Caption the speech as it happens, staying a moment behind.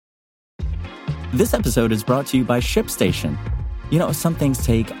This episode is brought to you by ShipStation. You know, some things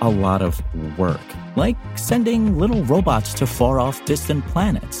take a lot of work, like sending little robots to far-off distant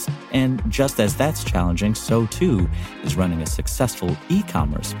planets. And just as that's challenging, so too is running a successful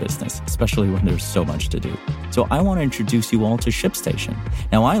e-commerce business, especially when there's so much to do. So I want to introduce you all to ShipStation.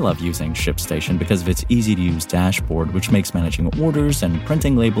 Now, I love using ShipStation because of its easy-to-use dashboard, which makes managing orders and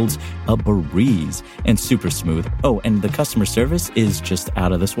printing labels a breeze and super smooth. Oh, and the customer service is just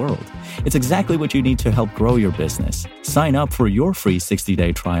out of this world. It's exactly what you need to help grow your business. Sign up for your free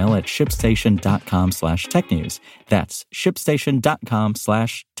 60-day trial at shipstation.com/technews. That's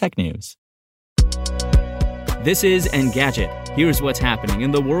shipstation.com/technews. This is Engadget. Here's what's happening in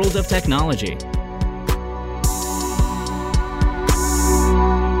the world of technology.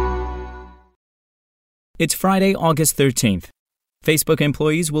 It's Friday, August 13th. Facebook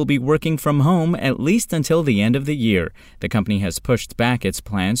employees will be working from home at least until the end of the year. The company has pushed back its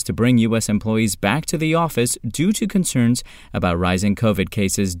plans to bring U.S. employees back to the office due to concerns about rising COVID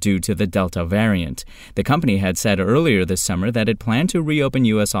cases due to the Delta variant. The company had said earlier this summer that it planned to reopen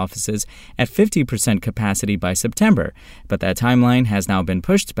U.S. offices at 50% capacity by September, but that timeline has now been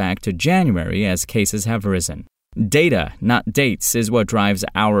pushed back to January as cases have risen. Data, not dates, is what drives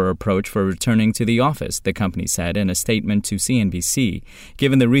our approach for returning to the office, the company said in a statement to CNBC.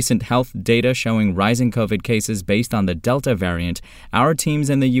 Given the recent health data showing rising COVID cases based on the Delta variant, our teams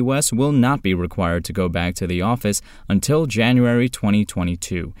in the U.S. will not be required to go back to the office until January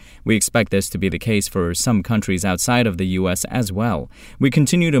 2022. We expect this to be the case for some countries outside of the U.S. as well. We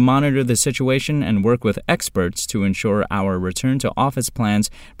continue to monitor the situation and work with experts to ensure our return to office plans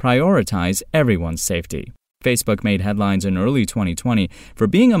prioritize everyone's safety. Facebook made headlines in early 2020 for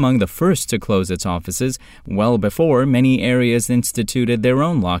being among the first to close its offices, well before many areas instituted their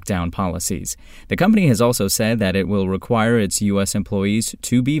own lockdown policies. The company has also said that it will require its U.S. employees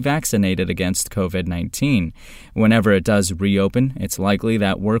to be vaccinated against COVID-19. Whenever it does reopen, it's likely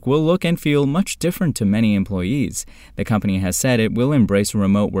that work will look and feel much different to many employees. The company has said it will embrace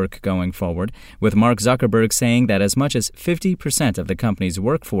remote work going forward, with Mark Zuckerberg saying that as much as 50% of the company's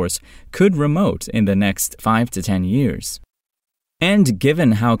workforce could remote in the next 5 to 10 years. And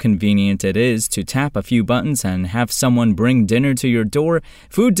given how convenient it is to tap a few buttons and have someone bring dinner to your door,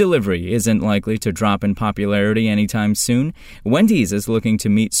 food delivery isn't likely to drop in popularity anytime soon. Wendy's is looking to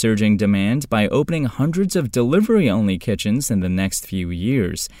meet surging demand by opening hundreds of delivery-only kitchens in the next few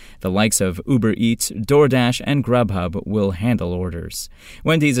years. The likes of Uber Eats, DoorDash, and Grubhub will handle orders.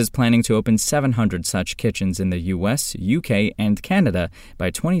 Wendy's is planning to open 700 such kitchens in the U.S., UK, and Canada by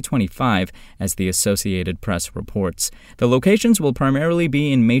 2025, as the Associated Press reports. The locations will primarily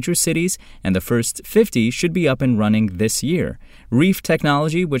be in major cities, and the first 50 should be up and running this year. Reef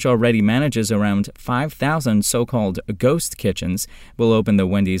Technology, which already manages around 5,000 so-called ghost kitchens, will open the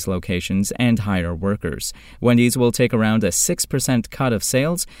Wendy's locations and hire workers. Wendy's will take around a 6% cut of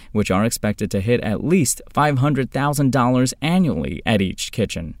sales, which are expected to hit at least $500,000 annually at each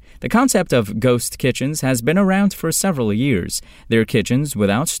kitchen. The concept of ghost kitchens has been around for several years. They're kitchens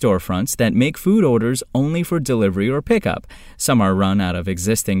without storefronts that make food orders only for delivery or pickup. Some are run out of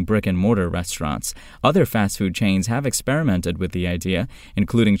existing brick-and-mortar restaurants. Other fast food chains have experimented with the idea,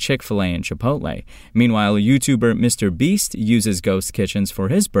 including Chick-fil-A and Chipotle. Meanwhile, YouTuber Mr. Beast uses ghost kitchens for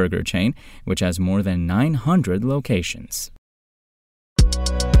his burger chain, which has more than 900 locations.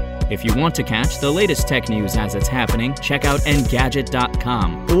 If you want to catch the latest tech news as it's happening, check out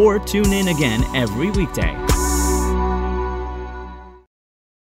Engadget.com or tune in again every weekday.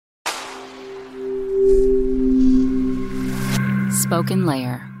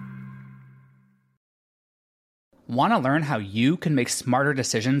 SpokenLayer. Want to learn how you can make smarter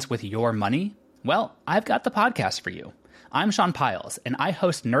decisions with your money? Well, I've got the podcast for you. I'm Sean Piles, and I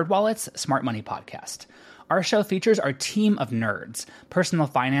host NerdWallet's Smart Money Podcast. Our show features our team of nerds, personal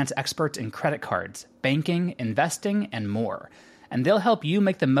finance experts in credit cards, banking, investing, and more. And they'll help you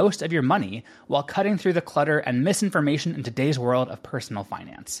make the most of your money while cutting through the clutter and misinformation in today's world of personal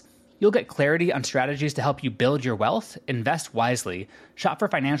finance. You'll get clarity on strategies to help you build your wealth, invest wisely, shop for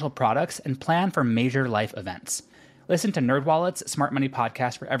financial products, and plan for major life events. Listen to NerdWallet's Smart Money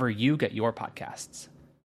Podcast wherever you get your podcasts.